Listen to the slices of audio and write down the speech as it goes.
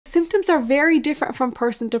Symptoms are very different from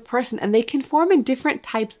person to person, and they can form in different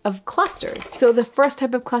types of clusters. So the first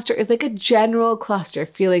type of cluster is like a general cluster,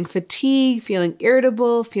 feeling fatigue, feeling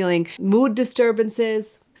irritable, feeling mood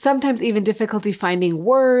disturbances, sometimes even difficulty finding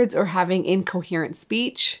words or having incoherent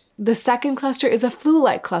speech. The second cluster is a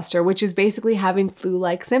flu-like cluster, which is basically having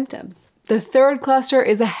flu-like symptoms. The third cluster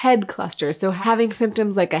is a head cluster, so having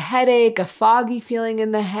symptoms like a headache, a foggy feeling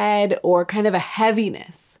in the head, or kind of a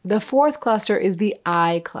heaviness. The fourth cluster is the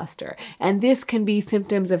eye cluster, and this can be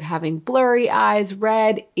symptoms of having blurry eyes,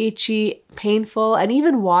 red, itchy, painful, and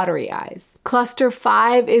even watery eyes. Cluster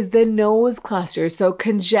 5 is the nose cluster, so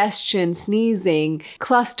congestion, sneezing.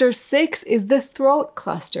 Cluster 6 is the throat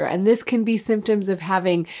cluster, and this can be symptoms of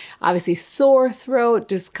having obviously sore throat,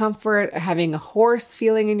 discomfort, having a hoarse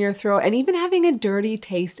feeling in your throat, and even having a dirty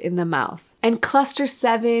taste in the mouth. And cluster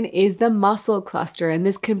 7 is the muscle cluster, and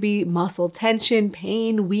this can be muscle tension,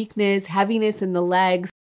 pain, weakness, heaviness in the legs.